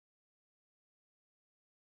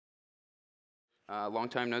Long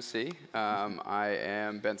time no see. I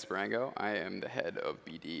am Ben Sparango. I am the head of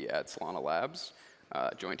BD at Solana Labs.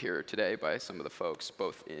 Joined here today by some of the folks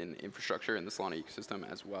both in infrastructure in the Solana ecosystem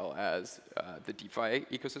as well as the DeFi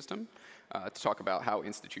ecosystem to talk about how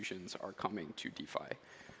institutions are coming to DeFi.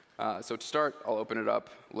 So to start, I'll open it up,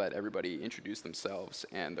 let everybody introduce themselves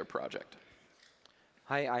and their project.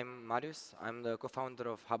 Hi, I'm Marius. I'm the co-founder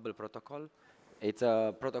of Hubble Protocol. It's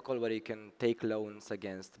a protocol where you can take loans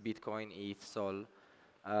against Bitcoin, ETH, Sol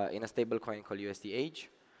in a stablecoin called USDH,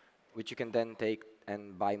 which you can then take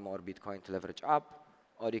and buy more Bitcoin to leverage up,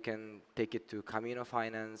 or you can take it to Camino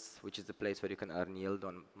Finance, which is the place where you can earn yield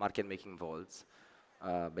on market-making vaults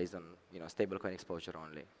based on stablecoin exposure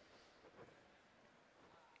only.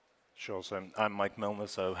 Sure. So I'm Mike Milner,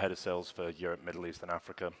 so head of sales for Europe, Middle East, and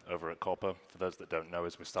Africa over at Copper. For those that don't know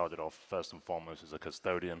us, we started off first and foremost as a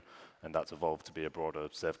custodian, and that's evolved to be a broader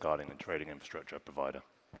safeguarding and trading infrastructure provider.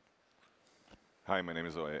 Hi, my name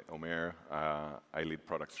is Omer. I lead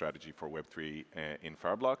product strategy for Web3 in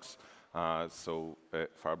Fireblocks.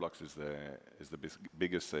 Fireblocks is the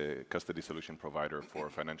biggest custody solution provider for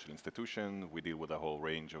financial institutions. We deal with a whole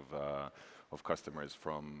range of customers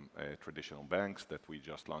from traditional banks that we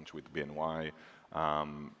just launched with BNY,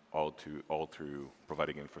 all through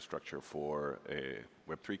providing infrastructure for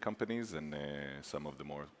Web3 companies and some of the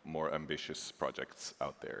more ambitious projects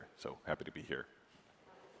out there. So happy to be here.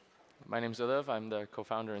 My name is Odev. I'm the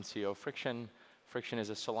co-founder and CEO of Friction. Friction is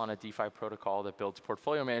a Solana DeFi protocol that builds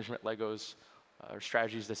portfolio management Legos, or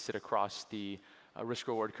strategies that sit across the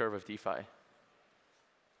risk-reward curve of DeFi.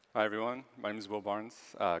 Hi, everyone. My name is Will Barnes,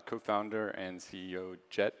 co-founder and CEO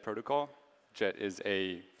Jet Protocol. Jet is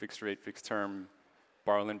a fixed-rate, fixed-term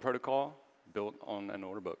borrow-lend protocol built on an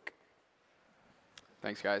order book.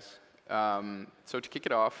 Thanks, guys. So to kick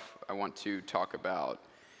it off, I want to talk about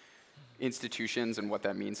institutions and what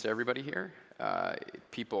that means to everybody here.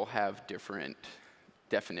 People have different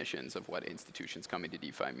definitions of what institutions coming to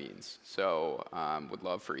DeFi means. So would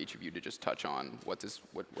love for each of you to just touch on what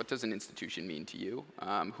does an institution mean to you?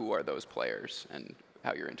 Who are those players and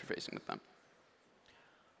how you're interfacing with them?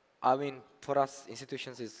 I mean, for us,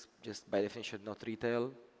 institutions is just by definition not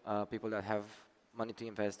retail. People that have money to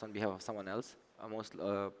invest on behalf of someone else most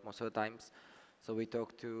of the times. So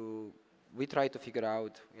we try to figure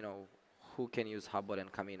out, who can use Hubble and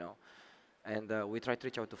Camino. And we try to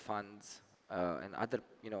reach out to funds and other,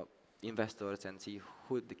 investors and see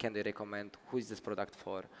who can they recommend, who is this product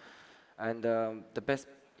for. And the best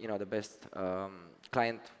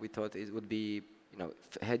client we thought would be,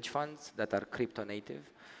 hedge funds that are crypto native,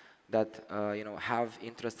 that have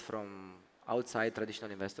interest from outside traditional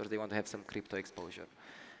investors. They want to have some crypto exposure.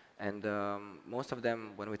 And most of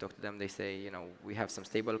them, when we talk to them, they say, we have some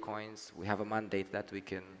stable coins. We have a mandate that we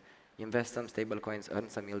can invest some stable coins, earn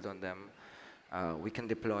some yield on them. We can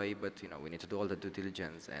deploy, but we need to do all the due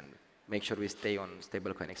diligence and make sure we stay on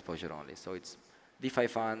stablecoin exposure only. So it's DeFi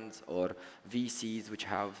funds or VCs which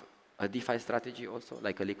have a DeFi strategy also,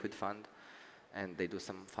 like a liquid fund, and they do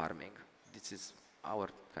some farming. This is our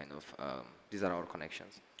these are our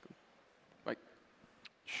connections.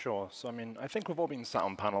 Sure. So, I think we've all been sat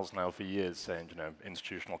on panels now for years saying,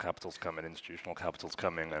 institutional capital's coming,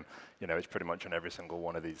 and, it's pretty much on every single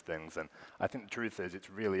one of these things. And I think the truth is it's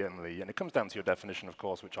really only, and it comes down to your definition, of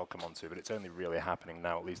course, which I'll come on to, but it's only really happening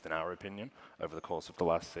now, at least in our opinion, over the course of the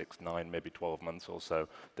last 6, 9, maybe 12 months or so,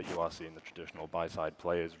 that you are seeing the traditional buy-side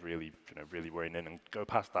players really, really weighing in and go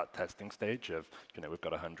past that testing stage of, we've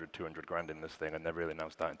got 100, 200 grand in this thing, and they're really now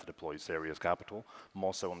starting to deploy serious capital,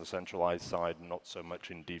 more so on the centralized side, not so much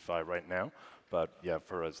in DeFi right now, but yeah,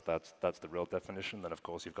 for us, that's the real definition. Then, of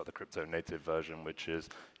course, you've got the crypto-native version, which is,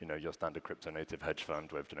 your standard crypto-native hedge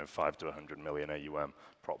fund with, 5 to 100 million AUM,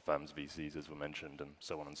 prop firms, VCs, as we mentioned, and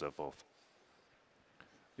so on and so forth.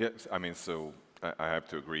 Yes, so I have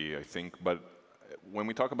to agree, I think. But when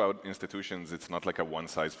we talk about institutions, it's not like a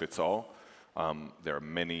one-size-fits-all. There are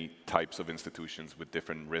many types of institutions with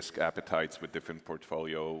different risk appetites, with different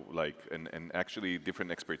portfolio, and actually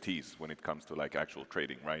different expertise when it comes to actual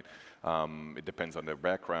trading, right? It depends on their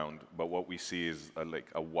background, but what we see is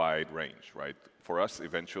a wide range, right? For us,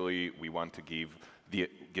 eventually, we want to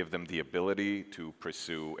give them the ability to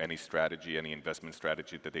pursue any strategy, any investment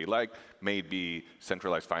strategy that they like, maybe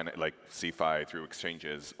centralized finance, like CeFi through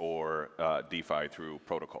exchanges or DeFi through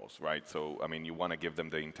protocols, right? So, you want to give them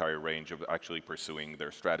the entire range of actually pursuing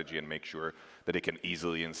their strategy and make sure that they can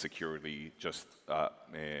easily and securely just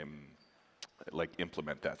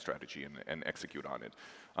implement that strategy and execute on it.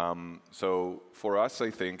 So for us, I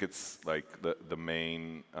think it's the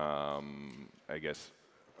main, I guess,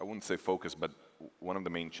 I wouldn't say focus, but one of the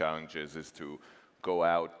main challenges is to go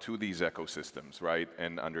out to these ecosystems, right,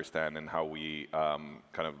 and understand and how we kind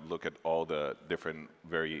of look at all the different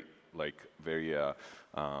very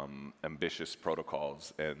ambitious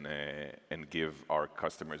protocols and give our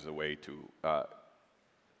customers a way to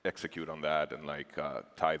execute on that and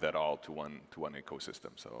tie that all to one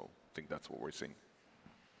ecosystem. So I think that's what we're seeing.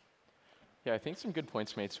 Yeah, I think some good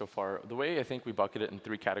points made so far. The way I think we bucket it in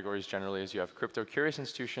 3 categories generally is you have crypto-curious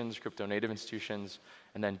institutions, crypto-native institutions,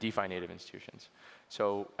 and then DeFi-native institutions.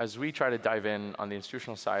 So as we try to dive in on the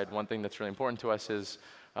institutional side, one thing that's really important to us is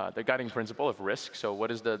the guiding principle of risk. So what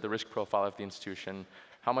is the risk profile of the institution?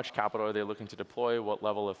 How much capital are they looking to deploy? What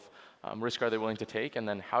level of risk are they willing to take? And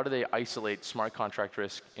then how do they isolate smart contract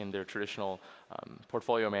risk in their traditional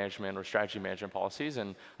portfolio management or strategy management policies?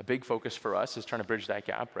 And a big focus for us is trying to bridge that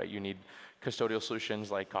gap, right? You need custodial solutions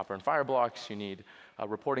like Copper and Fireblocks. You need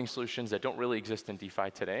reporting solutions that don't really exist in DeFi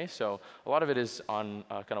today. So a lot of it is on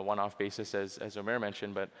a kind of one-off basis, as Omer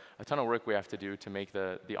mentioned, but a ton of work we have to do to make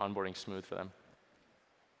the onboarding smooth for them.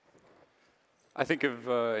 I think of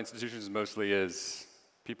institutions mostly as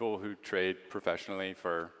people who trade professionally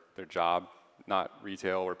for their job, not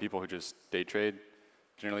retail, or people who just day trade.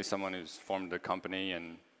 Generally someone who's formed a company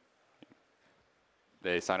and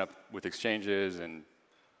they sign up with exchanges and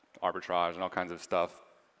arbitrage and all kinds of stuff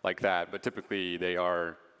like that. But typically they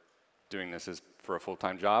are doing this as for a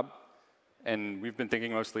full-time job. And we've been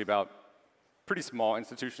thinking mostly about pretty small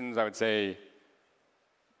institutions, I would say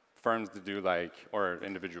firms that do or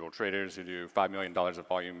individual traders who do $5 million of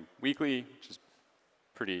volume weekly, which is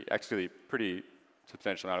actually pretty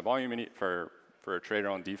substantial amount of volume for a trader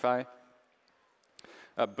on DeFi.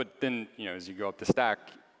 But then, as you go up the stack,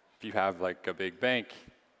 if you have a big bank,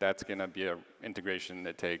 that's going to be an integration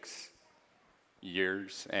that takes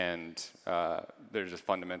years, and they're just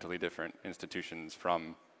fundamentally different institutions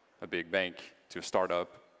from a big bank to a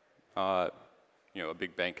startup. A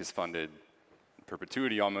big bank is funded in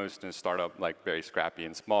perpetuity almost, and a startup very scrappy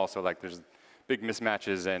and small. So there's big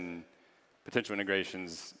mismatches and potential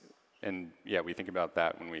integrations, and yeah, we think about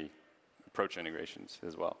that when we approach integrations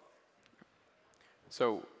as well.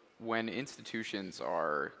 So when institutions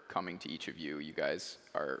are coming to each of you, you guys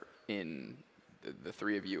are in, the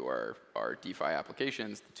 3 of you are DeFi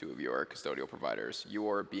applications, the 2 of you are custodial providers.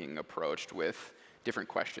 You're being approached with different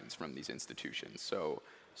questions from these institutions. So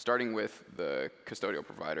starting with the custodial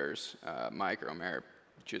providers, Mike or Omer,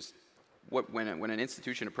 just when an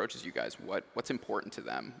institution approaches you guys, what's important to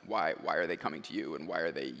them? Why are they coming to you, and why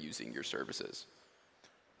are they using your services?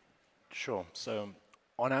 Sure. So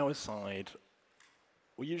on our side,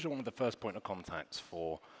 we're usually one of the first point of contacts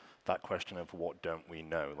for that question of what don't we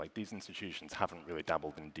know. These institutions haven't really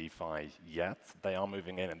dabbled in DeFi yet. They are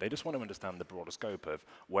moving in, and they just want to understand the broader scope of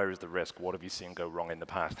where is the risk, what have you seen go wrong in the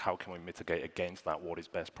past, how can we mitigate against that, what is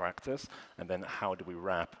best practice, and then how do we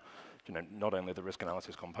wrap not only the risk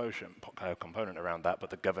analysis component around that, but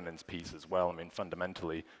the governance piece as well. I mean,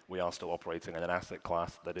 fundamentally, we are still operating in an asset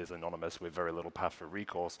class that is anonymous with very little path for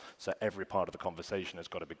recourse, so every part of the conversation has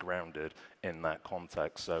got to be grounded in that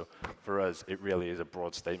context. So for us, it really is a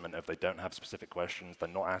broad statement of they don't have specific questions. They're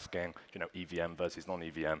not asking, EVM versus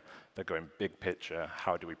non-EVM. They're going big picture,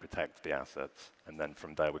 how do we protect the assets? And then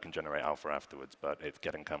from there, we can generate alpha afterwards, but it's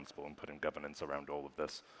getting comfortable and putting governance around all of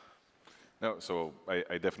this. No, so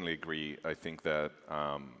I definitely agree. I think that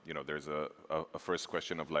there's a first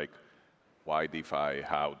question of why DeFi,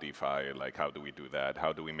 how DeFi, how do we do that?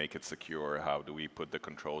 How do we make it secure? How do we put the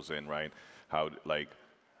controls in, right? How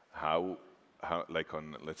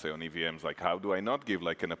on, let's say on EVMs, how do I not give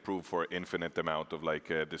an approve for infinite amount of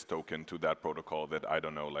this token to that protocol that I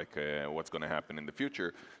don't know what's going to happen in the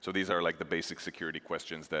future? So these are the basic security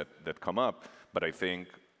questions that come up. But I think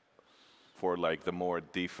for the more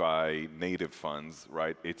DeFi native funds,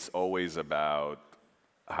 right? It's always about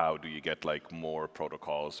how do you get more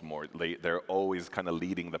protocols, they're always kind of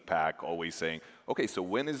leading the pack, always saying, okay, so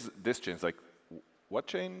when is this change? What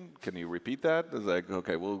chain? Can you repeat that? It's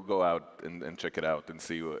okay, we'll go out and check it out and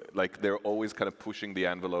see. They're always kind of pushing the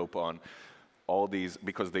envelope on all these,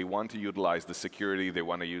 because they want to utilize the security, they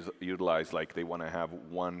want to utilize, they want to have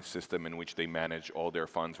one system in which they manage all their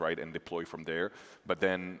funds, right, and deploy from there. But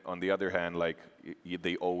then, on the other hand,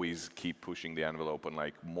 they always keep pushing the envelope on,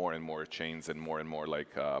 more and more chains and more,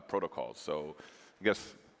 protocols. So, I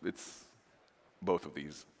guess it's both of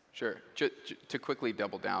these. Sure. To quickly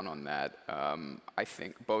double down on that, I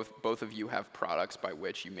think both of you have products by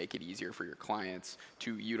which you make it easier for your clients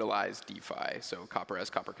to utilize DeFi. So Copper has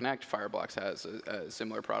Copper Connect, Fireblocks has a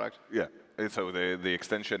similar product. Yeah. And so the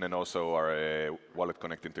extension and also our Wallet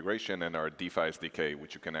Connect integration and our DeFi SDK,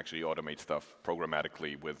 which you can actually automate stuff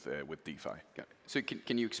programmatically with DeFi. Got it. So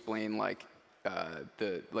can you explain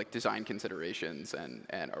the like design considerations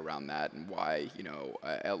and around that, and why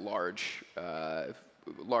a large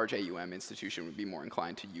AUM institution would be more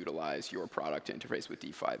inclined to utilize your product to interface with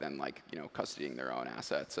DeFi than like custodying their own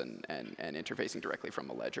assets and interfacing directly from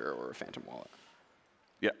a ledger or a phantom wallet.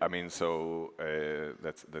 Yeah, I mean, so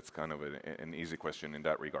that's kind of an easy question in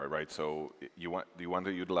that regard, right? So do you want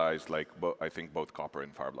to utilize like I think both Copper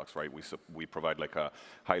and Fireblocks, right? We provide like a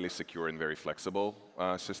highly secure and very flexible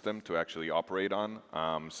system to actually operate on.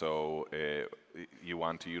 You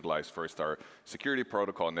want to utilize first our security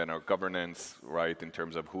protocol and then our governance, right, in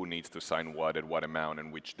terms of who needs to sign what at what amount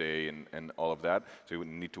and which day and all of that. So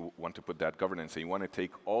you want to put that governance. And you want to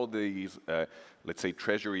take all these, let's say,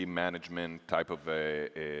 treasury management type of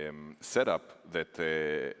setup that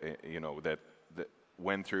that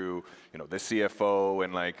went through the CFO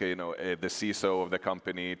and like the CISO of the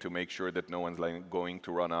company to make sure that no one's like going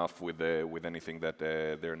to run off with anything that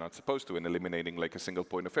they're not supposed to, and eliminating like a single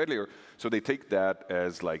point of failure. So they take that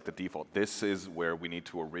as like the default. This is where we need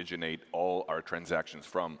to originate all our transactions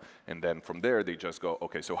from, and then from there they just go,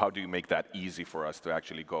 okay, so how do you make that easy for us to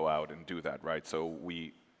actually go out and do that, right? So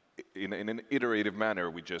we, in an iterative manner,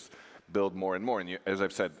 we just build more and more. And as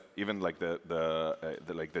I've said, even like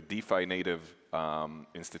the DeFi native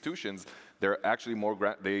institutions, they're actually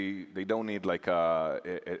more. They don't need like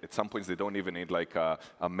at some points they don't even need like a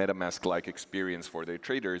MetaMask-like experience for their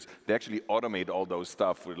traders. They actually automate all those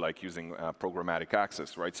stuff with like using programmatic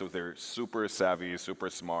access, right? So they're super savvy, super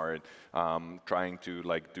smart, trying to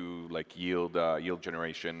like do like yield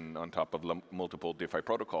generation on top of multiple DeFi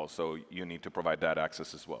protocols. So you need to provide that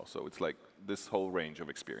access as well. So it's like this whole range of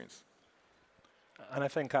experience. And I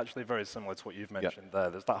think actually very similar to what you've mentioned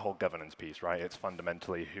there, there's that whole governance piece, right? It's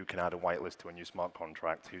fundamentally who can add a whitelist to a new smart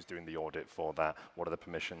contract, who's doing the audit for that, what are the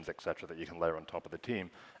permissions, et cetera, that you can layer on top of the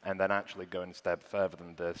team. And then actually going a step further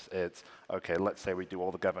than this, it's, okay, let's say we do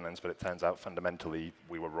all the governance, but it turns out fundamentally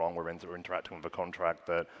we were wrong, we're interacting with a contract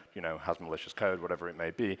that has malicious code, whatever it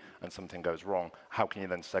may be, and something goes wrong. How can you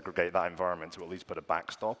then segregate that environment to at least put a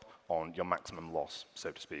backstop on your maximum loss,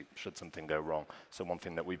 so to speak, should something go wrong? So one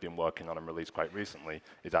thing that we've been working on and released quite recently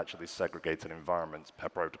is actually segregated environments per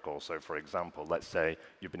protocol. So for example, let's say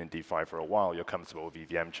you've been in DeFi for a while, you're comfortable with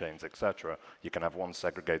EVM chains, et cetera. You can have one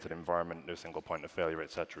segregated environment, no single point of failure,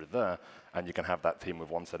 et cetera, there, and you can have that team with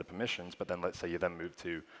one set of permissions, but then let's say you then move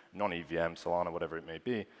to non-EVM, Solana, whatever it may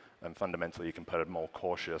be, and fundamentally you can put a more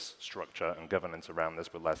cautious structure and governance around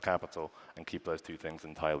this with less capital and keep those two things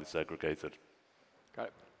entirely segregated. Got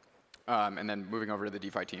it. And then moving over to the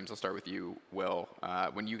DeFi teams, I'll start with you, Will.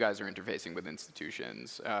 When you guys are interfacing with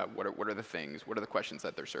institutions, what are the things, what are the questions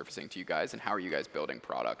that they're surfacing to you guys, and how are you guys building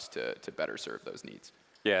products to better serve those needs?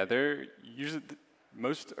 Yeah, they're usually,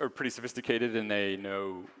 most are pretty sophisticated, and they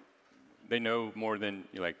know more than,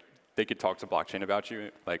 like, they could talk to blockchain about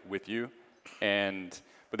you, like with you,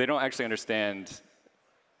 but they don't actually understand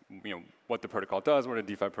what the protocol does, what a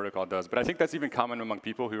DeFi protocol does. But I think that's even common among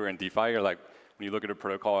people who are in DeFi. You're like, when you look at a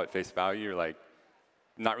protocol at face value, you're like,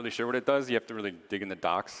 not really sure what it does. You have to really dig in the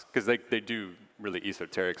docs, because they do really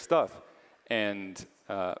esoteric stuff. And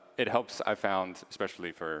it helps, I found,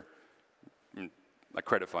 especially for a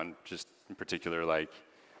credit fund, just in particular, like,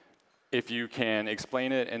 if you can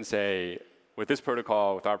explain it and say, with this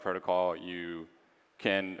protocol, with our protocol, you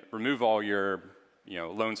can remove all your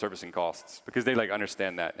loan servicing costs, because they like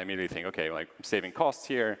understand that. They immediately think, okay, like I'm saving costs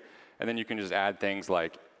here, and then you can just add things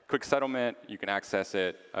like quick settlement. You can access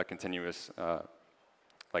it, a continuous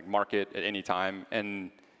like market at any time,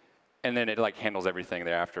 and then it like handles everything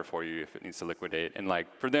thereafter for you if it needs to liquidate. And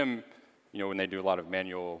like for them, when they do a lot of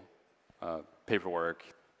manual paperwork,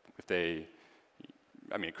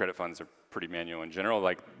 credit funds are pretty manual in general.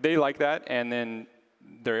 Like they like that, and then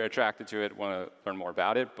they're attracted to it, want to learn more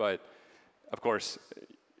about it, but of course,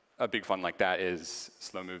 a big fund like that is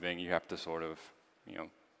slow moving. You have to sort of,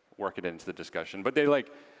 work it into the discussion. But they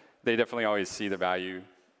definitely always see the value.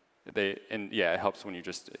 And yeah, it helps when you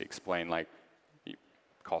just explain like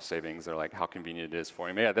cost savings or like how convenient it is for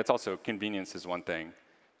you. Yeah, that's also, convenience is one thing. It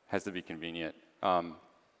has to be convenient. Yeah,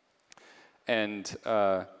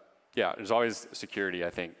 there's always security, I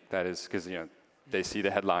think. That is because, they see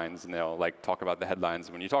the headlines and they'll like talk about the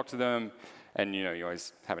headlines when you talk to them. And you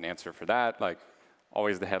always have an answer for that. Like,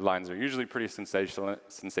 always the headlines are usually pretty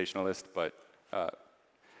sensationalist, but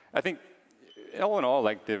I think, all in all,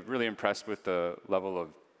 like, they're really impressed with the level of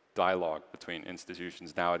dialogue between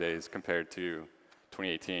institutions nowadays compared to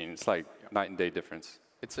 2018. It's like night and day difference.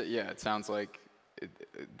 Yeah, it sounds like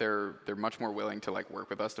they're much more willing to like work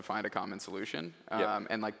with us to find a common solution.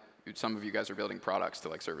 And like some of you guys are building products to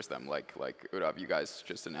like service them. Like Udav, you guys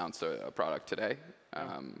just announced a product today.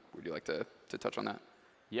 Would you like to touch on that?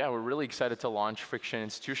 Yeah, we're really excited to launch Friction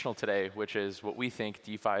Institutional today, which is what we think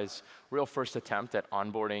DeFi's real first attempt at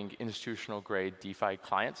onboarding institutional-grade DeFi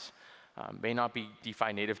clients. May not be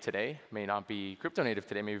DeFi native today, may not be crypto native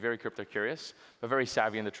today, may be very crypto curious, but very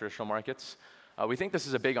savvy in the traditional markets. We think this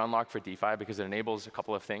is a big unlock for DeFi because it enables a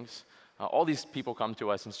couple of things. All these people come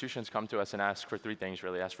to us, institutions come to us and ask for three things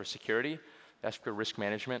really. They ask for security, they ask for risk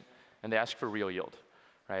management, and they ask for real yield.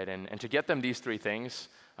 Right? And to get them these three things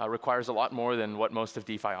requires a lot more than what most of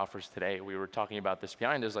DeFi offers today. We were talking about this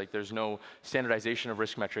behind us, like there's no standardization of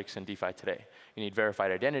risk metrics in DeFi today. You need verified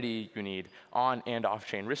identity, you need on and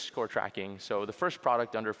off-chain risk score tracking. So the first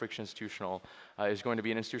product under Friction Institutional is going to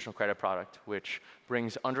be an institutional credit product, which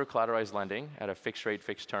brings under-collateralized lending at a fixed rate,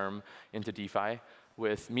 fixed term into DeFi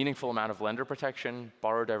with meaningful amount of lender protection,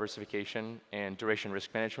 borrower diversification, and duration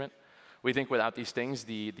risk management. We think without these things,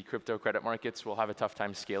 the crypto credit markets will have a tough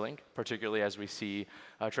time scaling, particularly as we see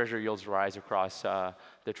treasury yields rise across the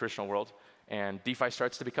traditional world. And DeFi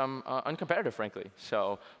starts to become uncompetitive, frankly.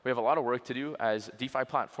 So we have a lot of work to do as DeFi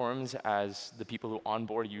platforms, as the people who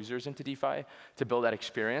onboard users into DeFi, to build that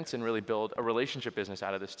experience and really build a relationship business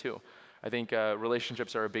out of this too. I think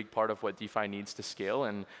relationships are a big part of what DeFi needs to scale,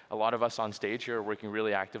 and a lot of us on stage here are working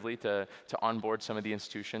really actively to onboard some of the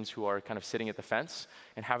institutions who are kind of sitting at the fence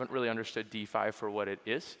and haven't really understood DeFi for what it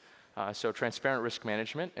is. So transparent risk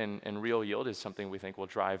management and real yield is something we think will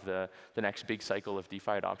drive the next big cycle of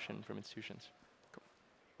DeFi adoption from institutions. Cool.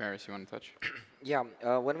 Marius, you want to touch? Yeah,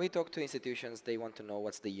 when we talk to institutions, they want to know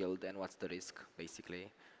what's the yield and what's the risk,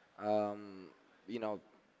 basically. You know,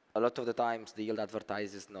 a lot of the times the yield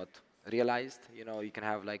advertised is not realized. You know, you can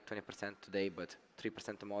have like 20% today, but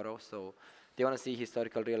 3% tomorrow. So they want to see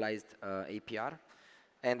historical realized APR,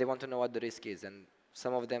 and they want to know what the risk is. And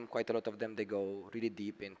some of them, quite a lot of them, they go really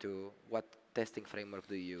deep into what testing framework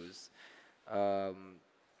do you use,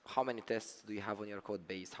 how many tests do you have on your code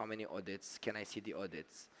base, how many audits, can I see the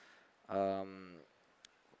audits,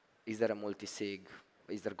 is there a multi-sig,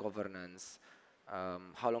 is there governance,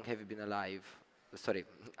 how long have you been alive? Sorry,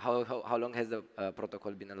 how long has the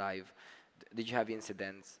protocol been alive? Did you have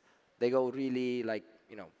incidents? They go really like,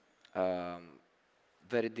 you know,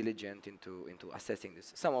 very diligent into assessing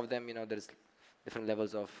this. Some of them, you know, there's different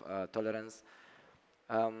levels of tolerance.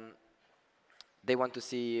 They want to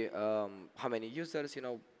see how many users, you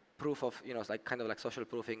know, proof of, you know, like kind of like social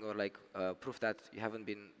proofing or like proof that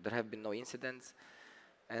there have been no incidents.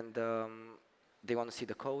 And they want to see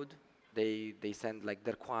the code. They send like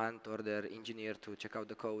their quant or their engineer to check out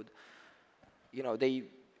the code. You know, they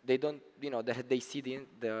don't, you know, they see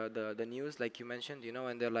the news like you mentioned, you know,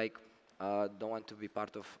 and they're like, don't want to be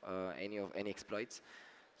part of any exploits.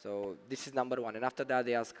 So this is number one. And after that,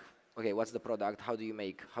 they ask, okay, what's the product? How do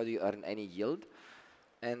you earn any yield?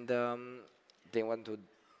 And they want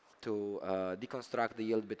to deconstruct the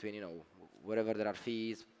yield between, you know, wherever there are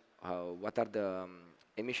fees, what are the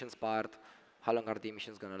emissions part, how long are the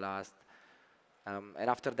emissions going to last? And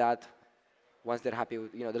after that, once they're happy,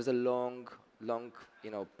 you know, there's a long, you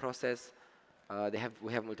know, process.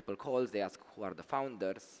 We have multiple calls. They ask who are the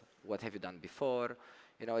founders, what have you done before.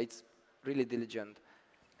 You know, it's really diligent.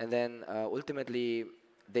 And then ultimately,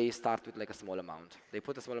 they start with like a small amount. They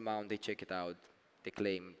put a small amount, they check it out, they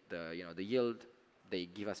claim the yield, they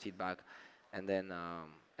give us feedback, and then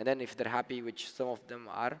if they're happy, which some of them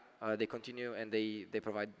are, they continue and they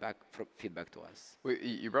provide back feedback to us.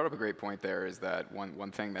 You brought up a great point there, is that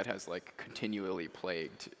one thing that has like continually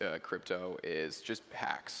plagued crypto is just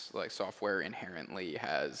hacks. Like software inherently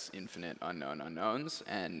has infinite unknown unknowns,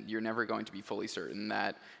 and you're never going to be fully certain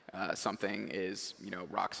that something is, you know,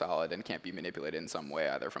 rock solid and can't be manipulated in some way,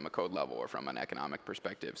 either from a code level or from an economic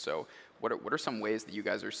perspective. So what are some ways that you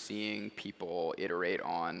guys are seeing people iterate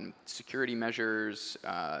on security measures,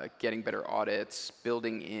 getting better audits,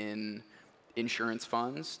 building in insurance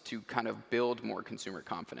funds to kind of build more consumer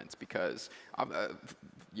confidence? Because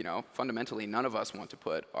you know, fundamentally, none of us want to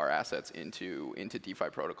put our assets into DeFi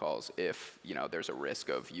protocols if, you know, there's a risk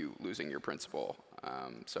of you losing your principal.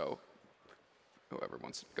 So whoever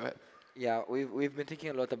wants, go ahead. Yeah, we've been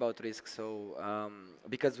thinking a lot about risk. So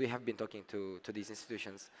because we have been talking to these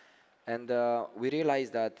institutions, and we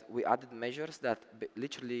realized that we added measures that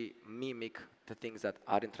literally mimic the things that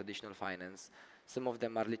are in traditional finance. Some of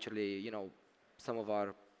them are literally, you know, some of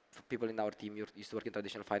our people in our team used to work in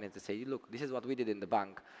traditional finance. They say, look, this is what we did in the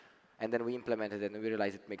bank. And then we implemented it, and we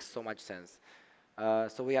realized it makes so much sense.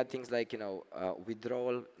 So we had things like, you know,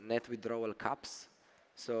 net withdrawal caps.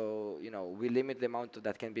 So, you know, we limit the amount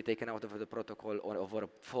that can be taken out of the protocol over a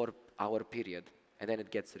 4-hour period. and then it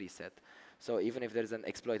gets reset. So even if there's an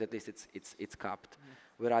exploit, at least it's capped.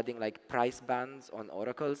 We're adding like price bands on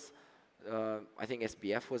oracles. I think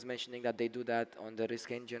SBF was mentioning that they do that on the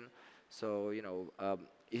risk engine. So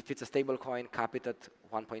if it's a stable coin, cap it at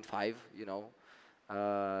 1.5.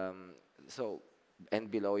 So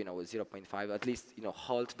and below 0.5. At least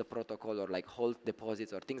halt the protocol or like halt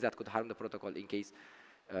deposits or things that could harm the protocol in case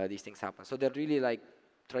these things happen. So they're really like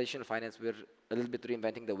traditional finance. We're a little bit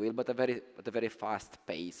reinventing the wheel, but at a very fast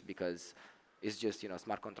pace because it's just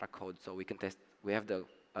smart contract code. So we can test. We have the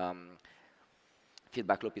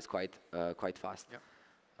feedback loop is quite fast.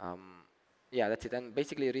 Yeah. Yeah, that's it. And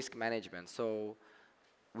basically risk management. So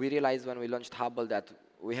we realized when we launched Hubble that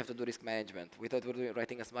we have to do risk management. We thought we were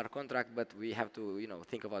writing a smart contract, but we have to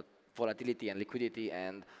think about volatility and liquidity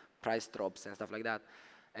and price drops and stuff like that.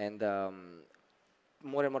 And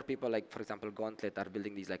more and more people, like for example Gauntlet, are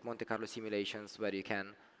building these like Monte Carlo simulations where you can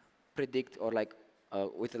predict or like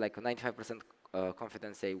with like a 95%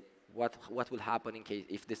 confidence say what will happen in case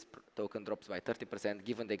if this token drops by 30%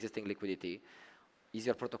 given the existing liquidity. Is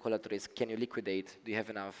your protocol at risk? Can you liquidate? Do you have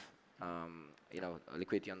enough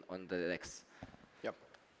liquidity on the DEX? Yep.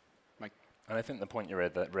 Mike? And I think the point you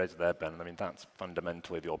raised there, Ben, I mean, that's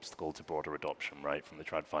fundamentally the obstacle to broader adoption, right, from the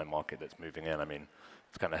TradFi market that's moving in. I mean,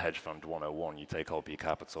 it's kind of hedge fund 101. You take LP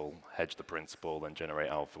capital, hedge the principal, and generate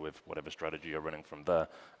alpha with whatever strategy you're running from there.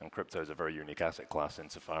 And crypto is a very unique asset class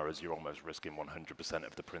insofar as you're almost risking 100%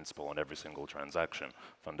 of the principal on every single transaction.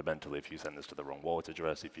 Fundamentally, if you send this to the wrong wallet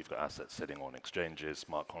address, if you've got assets sitting on exchanges,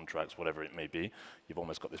 smart contracts, whatever it may be, you've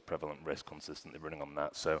almost got this prevalent risk consistently running on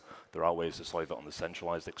that. So there are ways to solve it on the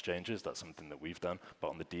centralized exchanges. That's something that we've done. But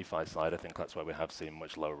on the DeFi side, I think that's where we have seen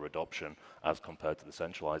much lower adoption as compared to the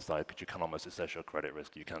centralized side, because you can almost assess your credit risk.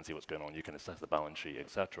 You can see what's going on. You can assess the balance sheet,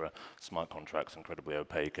 etc. Smart contracts incredibly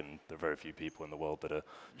opaque, and there are very few people in the world that are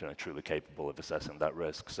truly capable of assessing that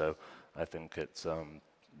risk. So I think it's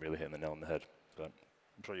really hitting the nail on the head. But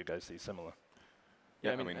I'm sure you guys see similar.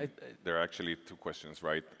 Yeah, I mean, there are actually two questions,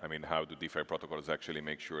 right? I mean, how do DeFi protocols actually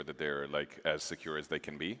make sure that they're like as secure as they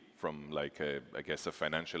can be from like I guess a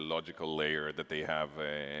financial logical layer that they have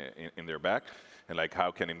in their back, and like how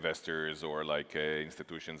can investors or like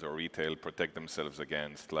institutions or retail protect themselves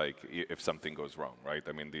against like if something goes wrong, right?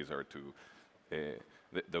 I mean, these are two.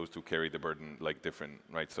 Those two carry the burden like different,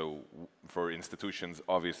 right? So for institutions,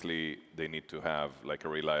 obviously they need to have like a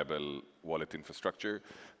reliable wallet infrastructure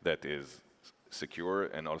that is secure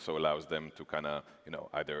and also allows them to kind of,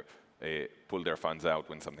 either pull their funds out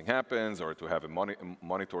when something happens, or to have a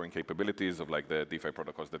monitoring capabilities of like the DeFi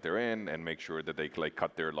protocols that they're in, and make sure that they like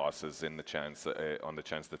cut their losses in the chance on the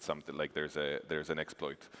chance that something like there's an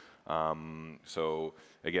exploit. So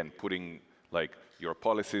again, putting like your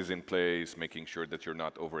policies in place, making sure that you're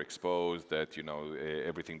not overexposed, that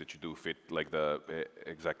everything that you do fit like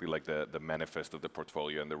exactly like the manifest of the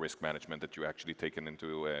portfolio and the risk management that you actually taken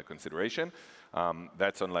into consideration.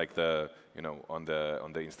 That's on like the on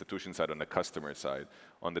the institution side, on the customer side.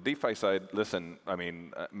 On the DeFi side, listen, I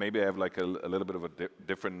mean, maybe I have like a little bit of a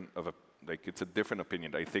different it's a different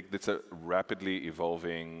opinion. I think it's a rapidly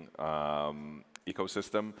evolving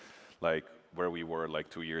ecosystem. Like where we were like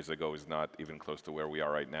 2 years ago is not even close to where we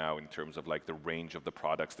are right now in terms of like the range of the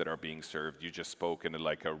products that are being served. You just spoke in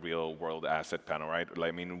like a real world asset panel, right?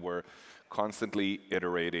 I mean, we're constantly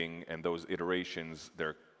iterating, and those iterations,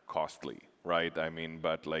 they're costly, right? I mean,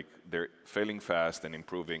 but like they're failing fast and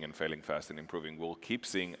improving and failing fast and improving. We'll keep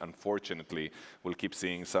seeing, unfortunately, we'll keep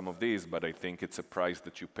seeing some of these, but I think it's a price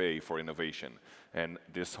that you pay for innovation. And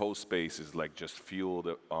this whole space is like just fueled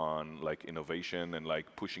on like innovation and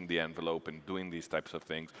like pushing the envelope and doing these types of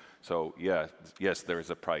things. So yeah, yes, there is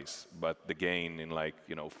a price, but the gain in like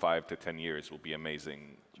 5 to 10 years will be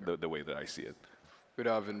amazing. Sure. The way that I see it.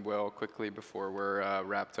 Udav and Will, quickly before we're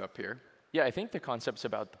wrapped up here. Yeah, I think the concepts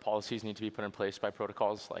about the policies need to be put in place by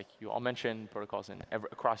protocols, like you all mentioned, protocols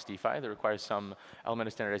across DeFi that require some element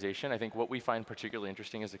of standardization. I think what we find particularly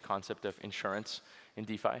interesting is the concept of insurance in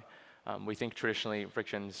DeFi. We think traditionally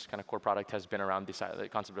Friction's kind of core product has been around the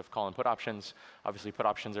concept of call and put options. Obviously, put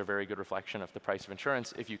options are a very good reflection of the price of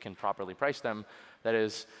insurance if you can properly price them. That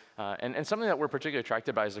is, and something that we're particularly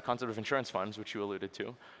attracted by is the concept of insurance funds, which you alluded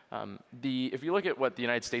to. If you look at what the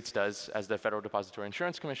United States does as the Federal Depository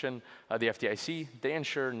Insurance Commission, the FDIC, they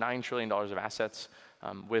insure $9 trillion of assets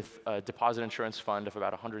with a deposit insurance fund of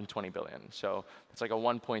about $120 billion. So it's like a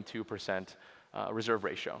 1.2% reserve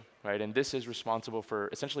ratio, right? And this is responsible for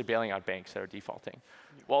essentially bailing out banks that are defaulting.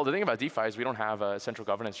 Well, the thing about DeFi is we don't have a central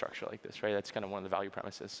governance structure like this, right? That's kind of one of the value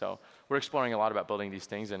premises. So we're exploring a lot about building these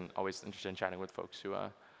things, and always interested in chatting with folks who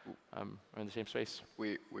are in the same space.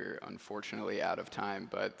 We're unfortunately out of time,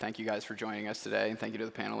 but thank you guys for joining us today, and thank you to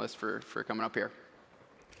the panelists for coming up here.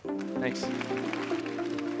 Thanks.